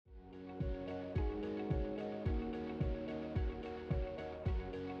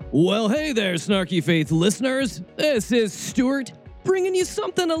Well, hey there, Snarky Faith listeners. This is Stuart bringing you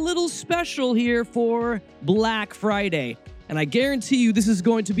something a little special here for Black Friday. And I guarantee you this is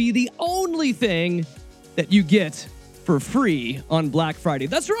going to be the only thing that you get for free on Black Friday.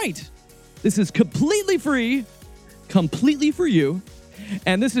 That's right. This is completely free, completely for you.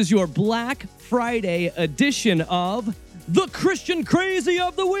 And this is your Black Friday edition of the Christian Crazy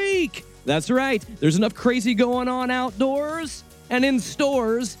of the Week. That's right. There's enough crazy going on outdoors and in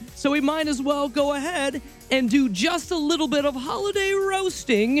stores, so we might as well go ahead and do just a little bit of holiday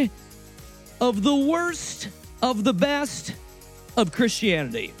roasting of the worst of the best of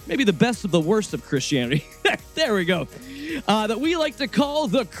Christianity. Maybe the best of the worst of Christianity. There we go. That we like to call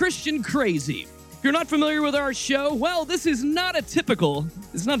the Christian Crazy. If you're not familiar with our show, well, this is not a typical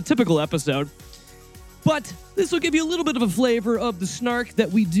episode, but this will give you a little bit of a flavor of the snark that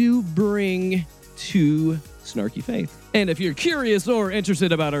we do bring to Snarky Faith. And if you're curious or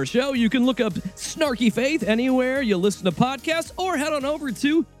interested about our show, you can look up Snarky Faith anywhere you listen to podcasts or head on over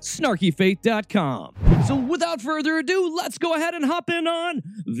to snarkyfaith.com. So without further ado, let's go ahead and hop in on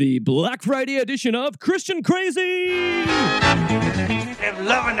the Black Friday edition of Christian Crazy. If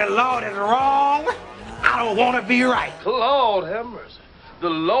loving the Lord is wrong, I don't want to be right. Lord have mercy. The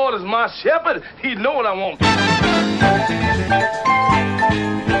Lord is my shepherd. He know what I want.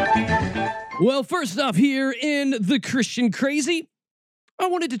 Well, first off here in the Christian Crazy, I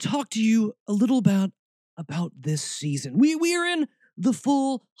wanted to talk to you a little about this season. We are in the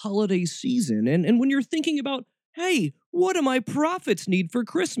full holiday season, and when you're thinking about, hey, what do my prophets need for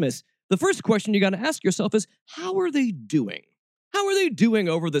Christmas? The first question you got to ask yourself is, how are they doing? How are they doing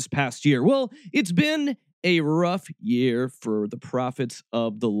over this past year? Well, it's been a rough year for the prophets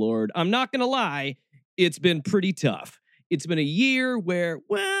of the Lord. I'm not going to lie, it's been pretty tough. It's been a year where,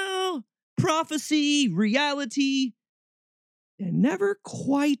 well, prophecy, reality, they never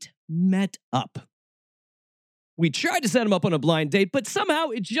quite met up. We tried to set them up on a blind date, but somehow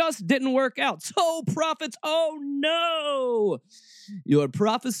it just didn't work out. So, prophets, oh no! Your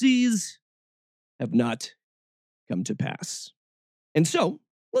prophecies have not come to pass. And so,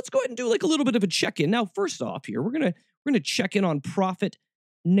 let's go ahead and do like a little bit of a check-in. Now, first off here, we're gonna check in on Prophet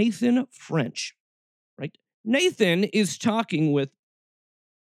Nathan French, right? Nathan is talking with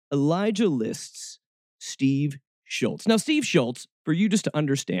Elijah List's Steve Schultz. Now, Steve Schultz, for you just to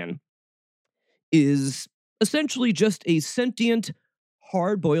understand, is essentially just a sentient,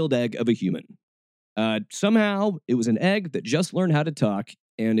 hard-boiled egg of a human. Somehow, it was an egg that just learned how to talk,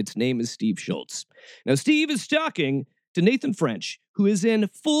 and its name is Steve Schultz. Now, Steve is talking to Nathan French, who is in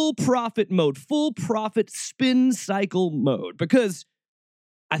full prophet mode, full prophet spin cycle mode, because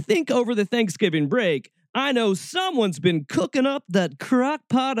I think over the Thanksgiving break, I know someone's been cooking up that crock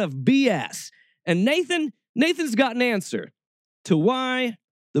pot of BS. And Nathan's got an answer to why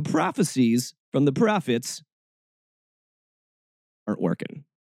the prophecies from the prophets aren't working.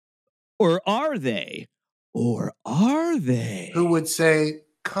 Or are they? Or are they? Who would say,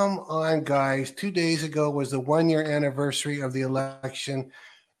 come on, guys, 2 days ago was the 1-year anniversary of the election.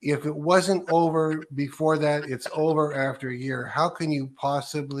 If it wasn't over before that, it's over after a year. How can you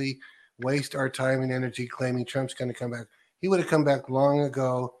possibly waste our time and energy claiming Trump's going to come back? He would have come back long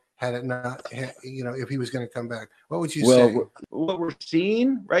ago had it not, if he was going to come back. What would you say? What we're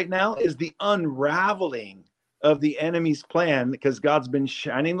seeing right now is the unraveling of the enemy's plan, because God's been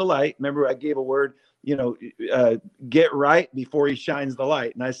shining the light. Remember, I gave a word, get right before he shines the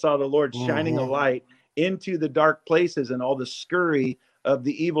light. And I saw the Lord shining a light into the dark places and all the scurry of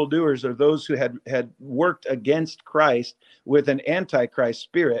the evildoers, or those who had worked against Christ with an antichrist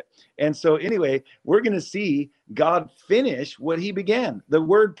spirit. And so anyway, we're going to see God finish what he began. The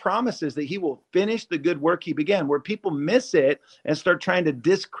word promises that he will finish the good work he began. Where people miss it and start trying to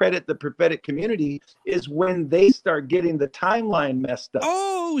discredit the prophetic community is when they start getting the timeline messed up.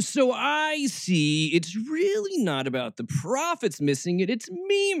 Oh, so I see. It's really not about the prophets missing it. It's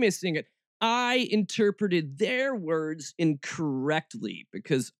me missing it. I interpreted their words incorrectly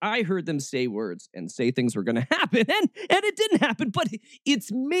because I heard them say words and say things were going to happen, and it didn't happen, but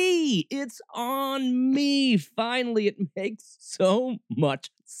it's me. It's on me. Finally, it makes so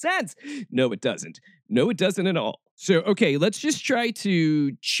much sense. No, it doesn't. No, it doesn't at all. So, okay, let's just try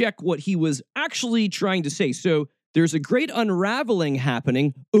to check what he was actually trying to say. So, there's a great unraveling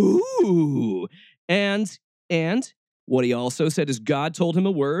happening. Ooh. And what he also said is God told him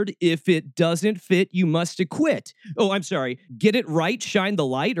a word. If it doesn't fit, you must acquit. Oh, I'm sorry. Get it right, shine the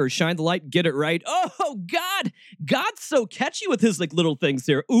light, or shine the light, get it right. Oh, God. God's so catchy with his little things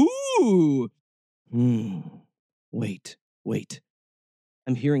there. Ooh. Wait.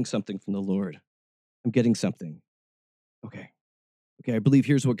 I'm hearing something from the Lord. I'm getting something. Okay. Okay, I believe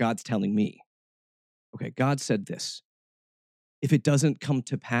here's what God's telling me. Okay, God said this. If it doesn't come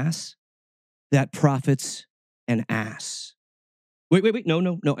to pass, that prophet's an ass. Wait.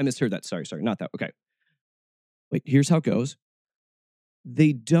 No, I misheard that. Sorry, not that. Okay. Wait, here's how it goes.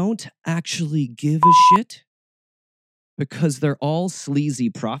 They don't actually give a shit because they're all sleazy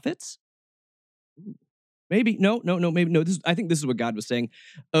prophets? Maybe. No. I think this is what God was saying.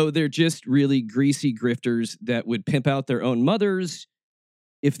 Oh, they're just really greasy grifters that would pimp out their own mothers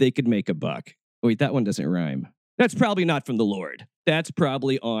if they could make a buck. Wait, that one doesn't rhyme. That's probably not from the Lord. That's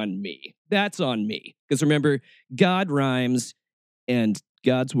probably on me. That's on me. Because remember, God rhymes and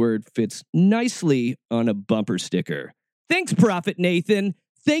God's word fits nicely on a bumper sticker. Thanks, Prophet Nathan.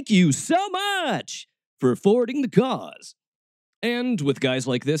 Thank you so much for forwarding the cause. And with guys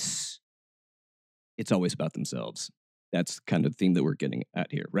like this, it's always about themselves. That's kind of the theme that we're getting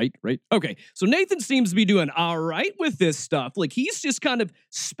at here, right? Okay, so Nathan seems to be doing all right with this stuff. Like, he's just kind of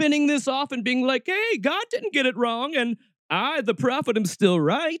spinning this off and being like, hey, God didn't get it wrong, and I, the prophet, am still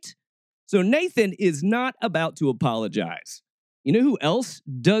right. So Nathan is not about to apologize. You know who else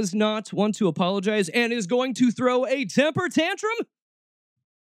does not want to apologize and is going to throw a temper tantrum?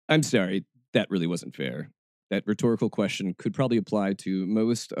 I'm sorry, that really wasn't fair. That rhetorical question could probably apply to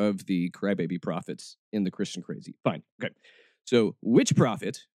most of the crybaby prophets in the Christian Crazy. Fine. Okay. So, which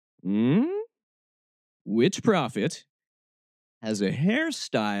prophet has a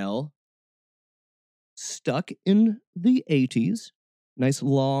hairstyle stuck in the 80s? Nice,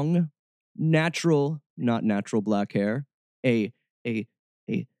 long, natural, not natural black hair. A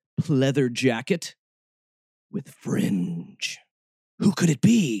pleather jacket with fringe. Who could it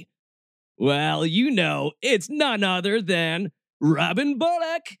be? Well, you know, it's none other than Robin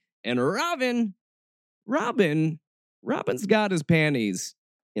Bullock. And Robin's got his panties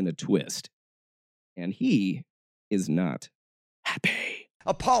in a twist. And he is not happy.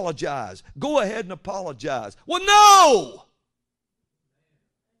 Apologize. Go ahead and apologize. Well, no!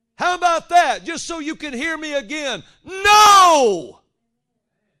 How about that? Just so you can hear me again. No!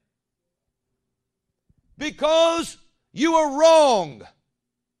 Because you are wrong.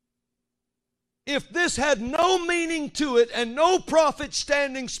 If this had no meaning to it and no prophet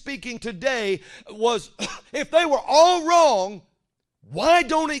standing speaking today was, if they were all wrong, why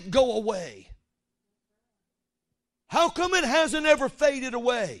don't it go away? How come it hasn't ever faded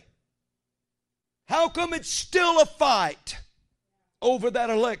away? How come it's still a fight over that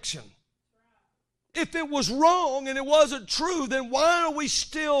election? If it was wrong and it wasn't true, then why are we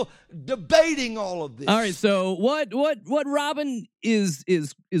still debating all of this? All right, so what Robin is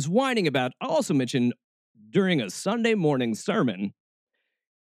whining about, I'll also mention during a Sunday morning sermon,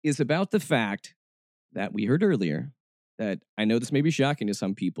 is about the fact that we heard earlier that I know this may be shocking to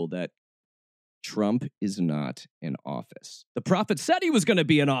some people that Trump is not in office. The prophet said he was going to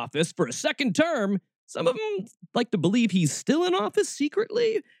be in office for a second term. Some of them like to believe he's still in office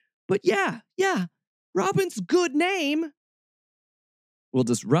secretly, but yeah. Robin's good name. Well,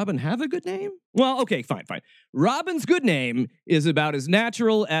 does Robin have a good name? Well, okay, fine. Robin's good name is about as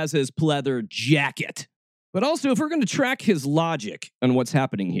natural as his pleather jacket. But also, if we're going to track his logic on what's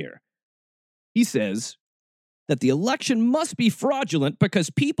happening here, he says that the election must be fraudulent because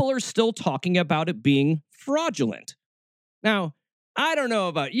people are still talking about it being fraudulent. Now, I don't know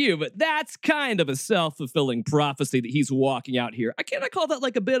about you, but that's kind of a self-fulfilling prophecy that he's walking out here. I call that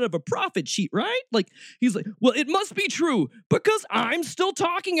like a bit of a prophet cheat, right? Like, he's like, well, it must be true because I'm still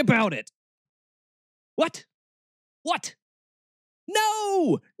talking about it. What?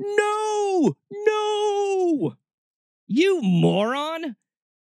 No! You moron!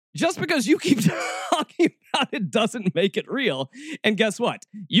 Just because you keep talking about it doesn't make it real. And guess what?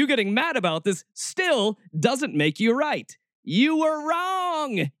 You getting mad about this still doesn't make you right. You were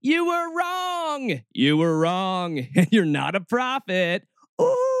wrong. And you're not a prophet.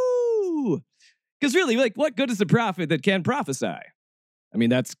 Ooh. Because really, like, what good is a prophet that can prophesy? I mean,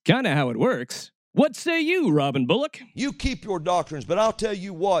 that's kind of how it works. What say you, Robin Bullock? You keep your doctrines, but I'll tell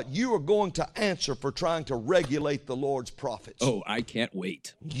you what, you are going to answer for trying to regulate the Lord's prophets. Oh, I can't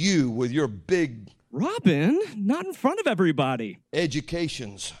wait. You with your big... Robin, not in front of everybody.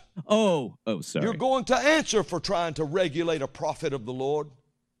 Educations. Oh, sorry. You're going to answer for trying to regulate a prophet of the Lord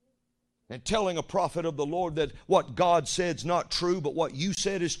and telling a prophet of the Lord that what God said's not true, but what you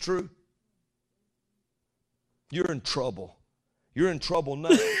said is true. You're in trouble. You're in trouble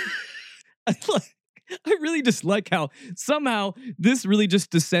now. I really just like how somehow this really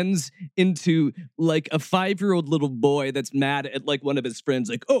just descends into like a 5-year-old little boy that's mad at like one of his friends.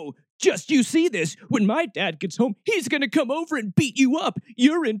 Like, oh, just you see this. When my dad gets home, he's going to come over and beat you up.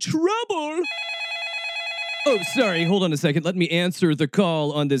 You're in trouble. Oh, sorry. Hold on a second. Let me answer the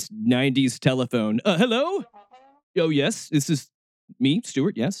call on this 90s telephone. Hello? Oh, yes. This is me,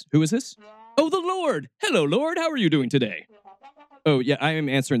 Stuart. Yes. Who is this? Oh, the Lord. Hello, Lord. How are you doing today? Oh, yeah. I am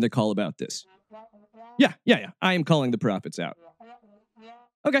answering the call about this. Yeah. I am calling the prophets out.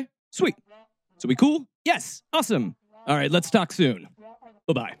 Okay. Sweet. So we cool? Yes. Awesome. All right. Let's talk soon.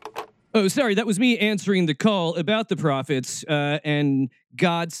 Bye-bye. Oh, sorry. That was me answering the call about the prophets, and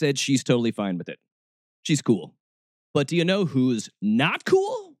God said she's totally fine with it. She's cool. But do you know who's not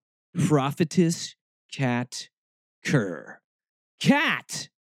cool? Prophetess Kat Kerr. Kat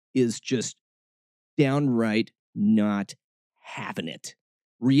is just downright not having it.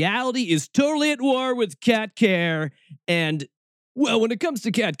 Reality is totally at war with Kat Kerr, and, well, when it comes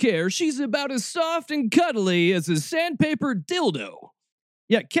to Kat Kerr, she's about as soft and cuddly as a sandpaper dildo.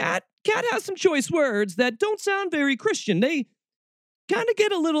 Yeah, Kat has some choice words that don't sound very Christian. They kind of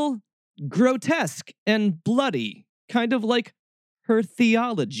get a little grotesque and bloody, kind of like her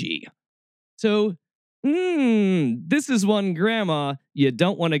theology. So, this is one grandma you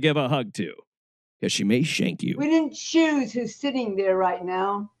don't want to give a hug to, because she may shank you. We didn't choose who's sitting there right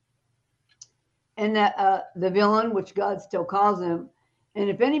now, and that the villain, which God still calls him. And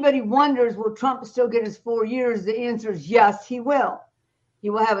if anybody wonders, will Trump still get his 4 years? The answer is yes, he will. He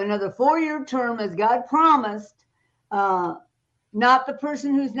will have another 4-year term as God promised. Not the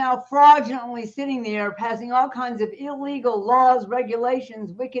person who's now fraudulently sitting there passing all kinds of illegal laws,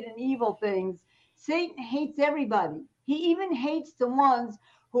 regulations, wicked and evil things. Satan hates everybody. He even hates the ones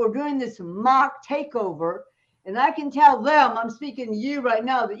who are doing this mock takeover. And I can tell them, I'm speaking to you right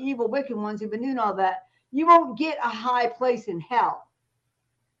now, the evil, wicked ones who've been doing all that, you won't get a high place in hell.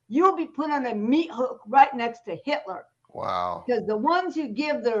 You'll be put on a meat hook right next to Hitler. Wow. Because the ones who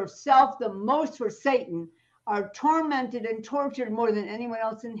give their self the most for Satan are tormented and tortured more than anyone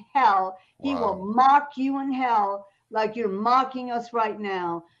else in hell. He will mock you in hell like you're mocking us right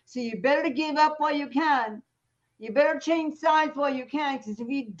now. So you better give up while you can. You better change sides while you can, because if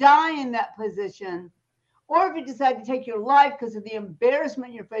you die in that position, or if you decide to take your life because of the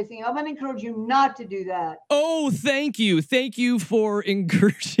embarrassment you're facing, I'm going to encourage you not to do that. Oh, thank you. Thank you for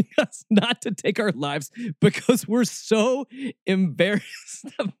encouraging us not to take our lives because we're so embarrassed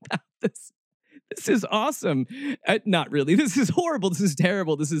about this. This is awesome. Not really. This is horrible. This is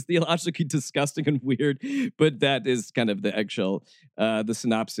terrible. This is theologically disgusting and weird. But that is kind of the eggshell, the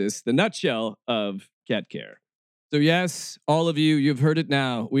synopsis, the nutshell of Kat Kerr. So yes, all of you, you've heard it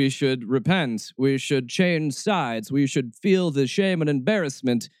now. We should repent. We should change sides. We should feel the shame and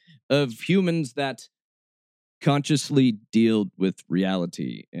embarrassment of humans that consciously deal with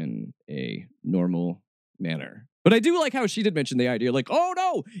reality in a normal manner. But I do like how she did mention the idea, like, oh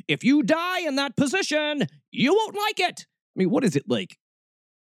no, if you die in that position, you won't like it. I mean, what is it, like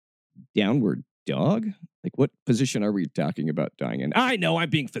downward dog? Like, what position are we talking about dying in? I know I'm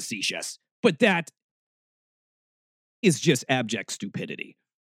being facetious, but that is just abject stupidity,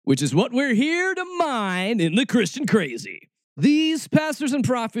 which is what we're here to mine in the Christian Crazy. These pastors and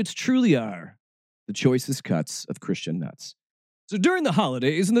prophets truly are the choicest cuts of Christian nuts. So during the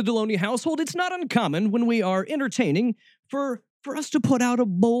holidays in the Deloney household, it's not uncommon when we are entertaining for us to put out a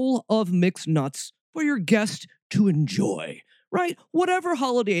bowl of mixed nuts for your guest to enjoy, right? Whatever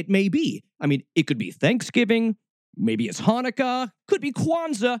holiday it may be. I mean, it could be Thanksgiving, maybe it's Hanukkah, could be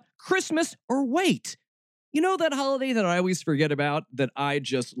Kwanzaa, Christmas, or wait. You know that holiday that I always forget about that I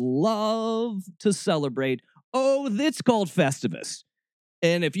just love to celebrate? Oh, it's called Festivus.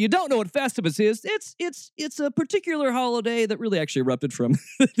 And if you don't know what Festivus is, it's a particular holiday that really actually erupted from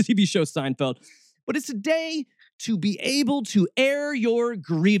the TV show Seinfeld. But it's a day to be able to air your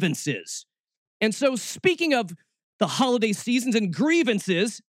grievances. And so speaking of the holiday seasons and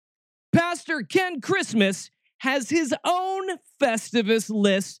grievances, Pastor Ken Christmas has his own Festivus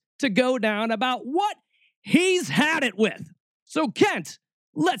list to go down about what he's had it with. So Kent,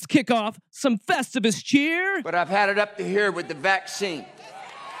 let's kick off some Festivus cheer. But I've had it up to here with the vaccine.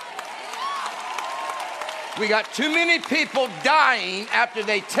 We got too many people dying after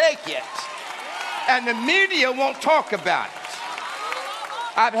they take it, and the media won't talk about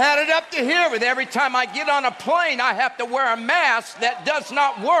it. I've had it up to here with every time I get on a plane, I have to wear a mask that does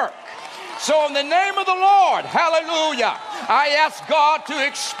not work. So in the name of the Lord, hallelujah, I ask God to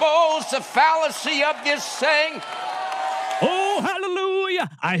expose the fallacy of this saying. Oh, hallelujah.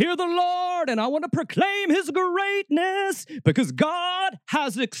 I hear the Lord and I want to proclaim his greatness because God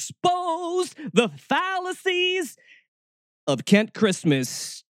has exposed the fallacies of Kent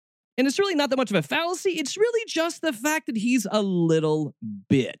Christmas. And it's really not that much of a fallacy. It's really just the fact that he's a little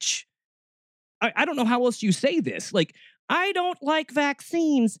bitch. I don't know how else you say this. Like, I don't like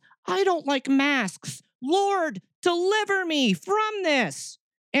vaccines. I don't like masks. Lord, deliver me from this.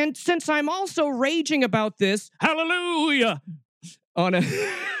 And since I'm also raging about this, hallelujah, on a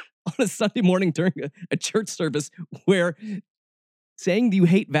on a Sunday morning during a church service where saying you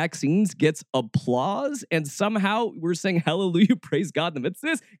hate vaccines gets applause, and somehow we're saying hallelujah, praise God in the midst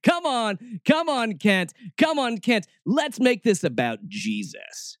of this. Come on, Kent. Come on, Kent. Let's make this about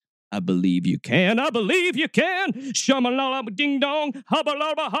Jesus. I believe you can. I believe you can. Shamalala ding dong, hubba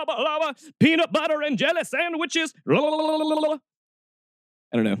lubba, peanut butter and jelly sandwiches. I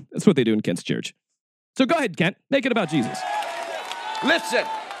don't know. That's what they do in Kent's church. So go ahead, Kent. Make it about Jesus. Listen,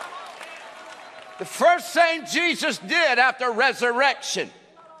 the first thing Jesus did after resurrection,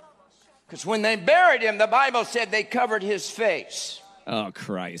 because when they buried him, the Bible said they covered his face. Oh,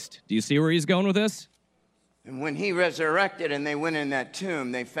 Christ. Do you see where he's going with this? And when he resurrected and they went in that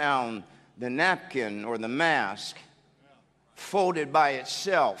tomb, they found the napkin or the mask folded by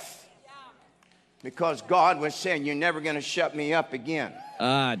itself, because God was saying, you're never going to shut me up again.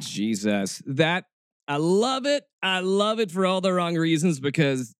 Ah, Jesus. I love it. I love it for all the wrong reasons,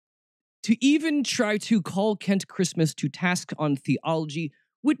 because to even try to call Kent Christmas to task on theology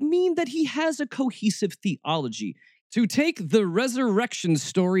would mean that he has a cohesive theology. To take the resurrection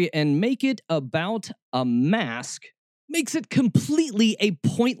story and make it about a mask makes it completely a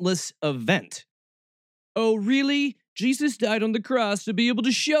pointless event. Oh, really? Jesus died on the cross to be able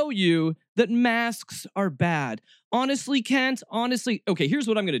to show you that masks are bad. Honestly, Kent, okay, here's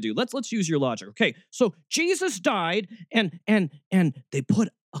what I'm going to do. Let's use your logic. Okay, so Jesus died and they put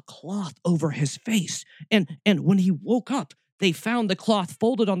a cloth over his face. And when he woke up, they found the cloth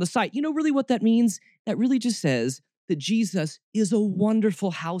folded on the side. You know really what that means? That really just says that Jesus is a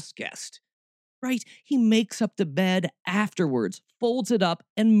wonderful house guest, right? He makes up the bed afterwards, folds it up,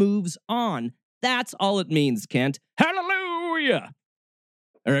 and moves on. That's all it means, Kent. Hallelujah!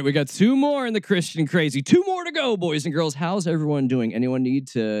 All right, we got 2 more in the Christian Crazy. 2 more to go, boys and girls. How's everyone doing? Anyone need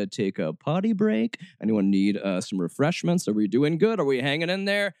to take a potty break? Anyone need some refreshments? Are we doing good? Are we hanging in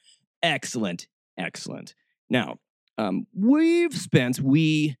there? Excellent. Now, we've spent,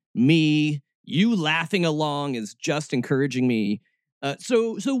 me, you laughing along is just encouraging me.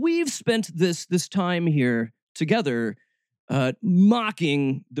 So we've spent this time here together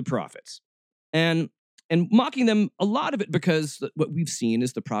mocking the prophets. And mocking them, a lot of it because what we've seen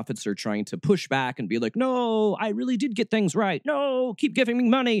is the prophets are trying to push back and be like, no, I really did get things right. No, keep giving me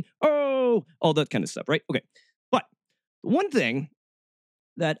money. Oh, all that kind of stuff, right? Okay. But one thing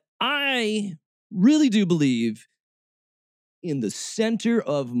that I really do believe in the center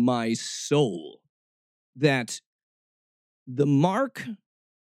of my soul, that the mark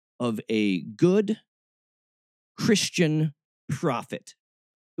of a good Christian prophet,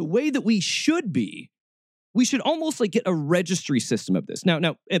 the way that we should be, we should almost like get a registry system of this. Now,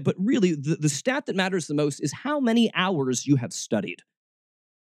 but really, the stat that matters the most is how many hours you have studied.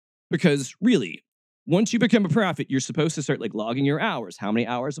 Because really, once you become a prophet, you're supposed to start like logging your hours. How many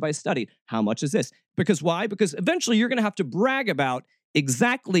hours have I studied? How much is this? Because why? Because eventually you're going to have to brag about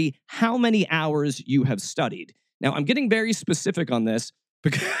exactly how many hours you have studied. Now, I'm getting very specific on this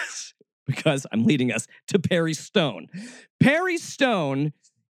because I'm leading us to Perry Stone. Perry Stone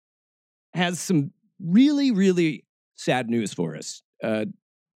has some really, really sad news for us.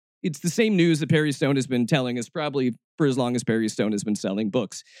 It's the same news that Perry Stone has been telling us probably for as long as Perry Stone has been selling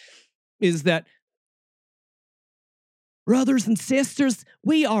books, is that, brothers and sisters,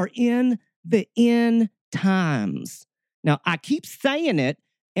 we are in the end times. Now, I keep saying it,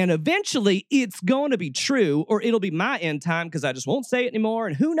 and eventually it's going to be true, or it'll be my end time because I just won't say it anymore,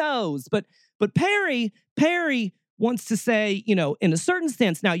 and who knows? But Perry wants to say, you know, in a certain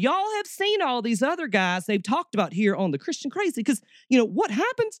sense, now y'all have seen all these other guys they've talked about here on the Christian Crazy, because, you know, what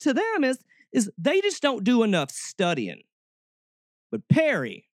happens to them is they just don't do enough studying. But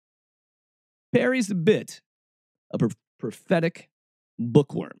Perry's a bit of a prophetic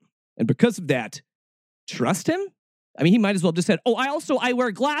bookworm. And because of that, trust him? I mean, he might as well just said, oh, I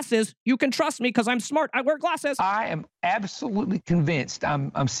wear glasses. You can trust me because I'm smart. I wear glasses. I am absolutely convinced.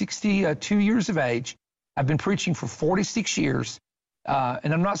 I'm 62 years of age. I've been preaching for 46 years.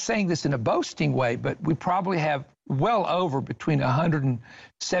 And I'm not saying this in a boasting way, but we probably have well over between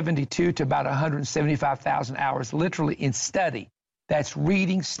 172 to about 175,000 hours literally in study. That's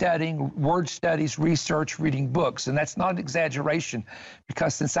reading, studying, word studies, research, reading books. And that's not an exaggeration,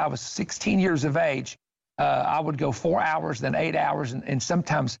 because since I was 16 years of age, I would go 4 hours, then 8 hours, and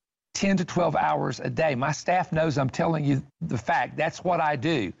sometimes 10 to 12 hours a day. My staff knows I'm telling you the fact. That's what I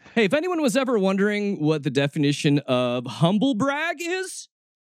do. Hey, if anyone was ever wondering what the definition of humble brag is,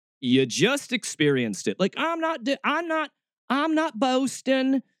 you just experienced it. Like, I'm not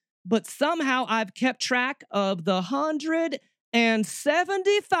boasting. but somehow I've kept track of the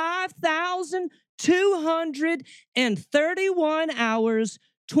 175,231 hours,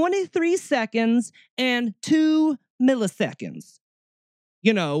 23 seconds, and 2 milliseconds.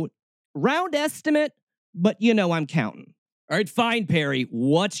 You know, round estimate, but you know I'm counting. All right, fine, Perry.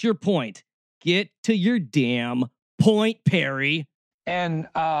 What's your point? Get to your damn point, Perry. And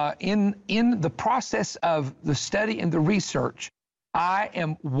in the process of the study and the research, I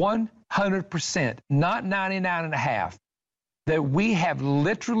am 100%, not 99.5%, that we have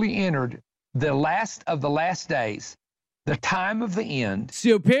literally entered the last of the last days, the time of the end.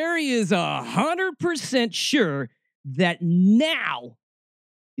 So Perry is 100% sure that now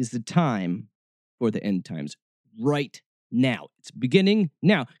is the time for the end times. Right now. It's beginning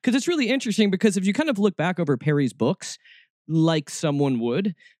now. Because it's really interesting, because if you kind of look back over Perry's books, like someone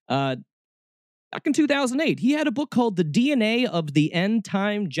would, back in 2008, he had a book called The DNA of the End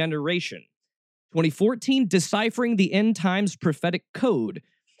Time Generation. 2014, Deciphering the End Times Prophetic Code.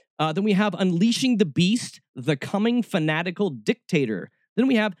 Then we have Unleashing the Beast, The Coming Fanatical Dictator. Then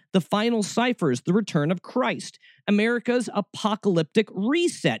we have The Final Ciphers, The Return of Christ. America's Apocalyptic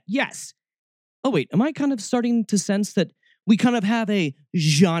Reset. Yes. Oh, wait, am I kind of starting to sense that we kind of have a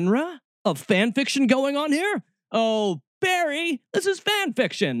genre of fan fiction going on here? Oh, Barry, this is fan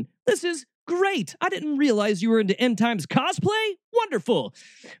fiction. This is great. I didn't realize you were into end times cosplay. Wonderful.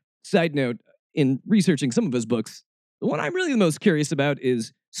 Side note, in researching some of his books, the one I'm really the most curious about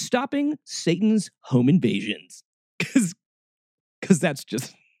is Stopping Satan's Home Invasions. Because that's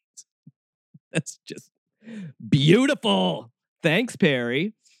just beautiful. Thanks,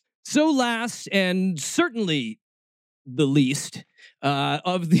 Perry. So last and certainly the least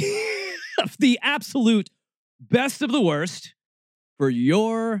of the absolute best of the worst for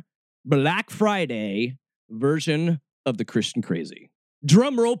your Black Friday version of the Christian Crazy.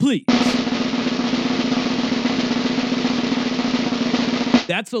 Drum roll, please.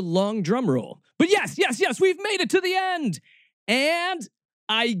 That's a long drum roll. But yes, we've made it to the end. And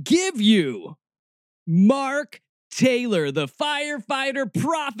I give you Mark Taylor, the firefighter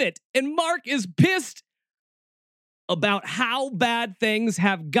prophet. And Mark is pissed about how bad things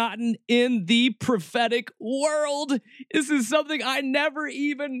have gotten in the prophetic world. This is something I never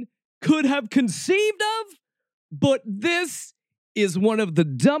even could have conceived of, but this is one of the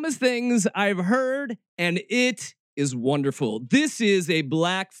dumbest things I've heard, and it is wonderful. This is a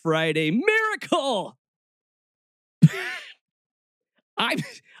Black Friday miracle. I'm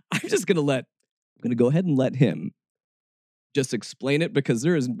just gonna go ahead and let him just explain it, because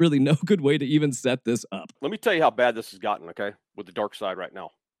there is really no good way to even set this up. Let me tell you how bad this has gotten, okay, with the dark side right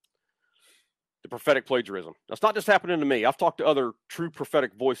now. The prophetic plagiarism. That's not just happening to me. I've talked to other true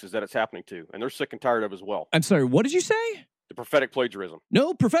prophetic voices that it's happening to, and they're sick and tired of it as well. I'm sorry, what did you say? The prophetic plagiarism.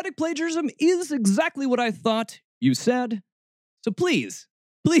 No, prophetic plagiarism is exactly what I thought you said. So please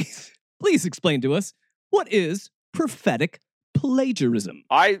explain to us, what is prophetic plagiarism?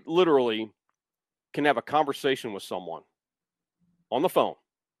 I literally can have a conversation with someone on the phone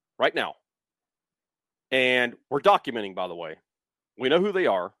right now. And we're documenting, by the way. We know who they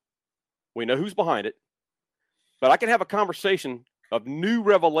are. We know who's behind it. But I can have a conversation of new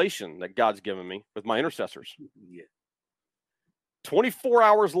revelation that God's given me with my intercessors. Yeah. 24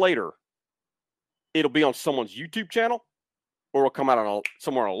 hours later, it'll be on someone's YouTube channel, or it'll come out on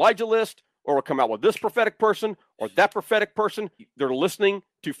somewhere on Elijah list, or it'll come out with this prophetic person or that prophetic person. They're listening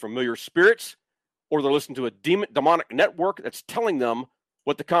to familiar spirits, or they're listening to a demonic network that's telling them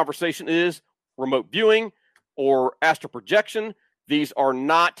what the conversation is, remote viewing or astral projection. These are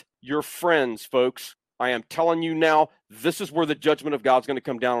not your friends, folks. I am telling you now, this is where the judgment of God's going to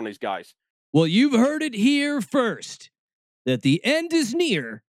come down on these guys. Well, you've heard it here first, that the end is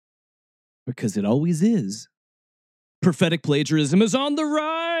near, because it always is. Prophetic plagiarism is on the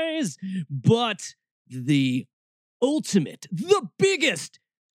rise, but the ultimate, the biggest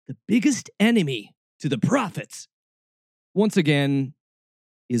enemy to the prophets, once again,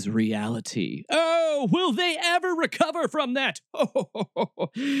 is reality. Oh, will they ever recover from that?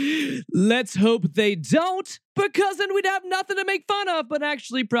 Let's hope they don't, because then we'd have nothing to make fun of, but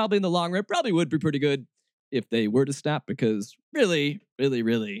actually probably in the long run, probably would be pretty good if they were to stop, because really,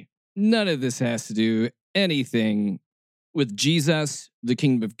 none of this has to do anything with Jesus, the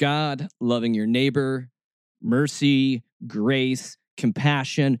kingdom of God, loving your neighbor, mercy, grace,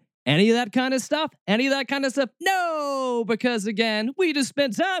 compassion, any of that kind of stuff? No, because again, we just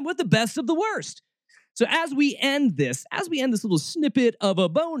spent time with the best of the worst. So as we end this little snippet of a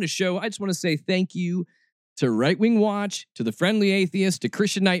bonus show, I just want to say thank you to Right Wing Watch, to the Friendly Atheist, to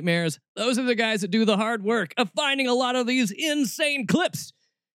Christian Nightmares. Those are the guys that do the hard work of finding a lot of these insane clips.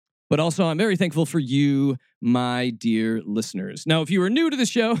 But also, I'm very thankful for you, my dear listeners. Now, if you are new to the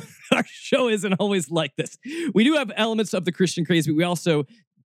show, our show isn't always like this. We do have elements of the Christian Crazy, but we also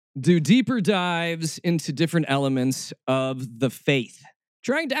do deeper dives into different elements of the faith,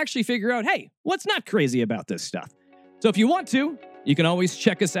 trying to actually figure out, hey, what's not crazy about this stuff? So if you want to, you can always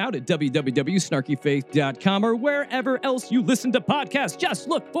check us out at www.snarkyfaith.com or wherever else you listen to podcasts. Just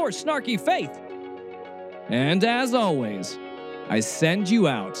look for Snarky Faith. And as always, I send you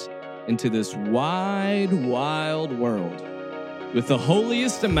out into this wide, wild world with the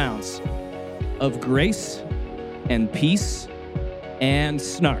holiest amounts of grace and peace and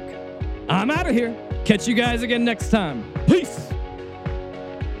snark. I'm out of here. Catch you guys again next time. Peace.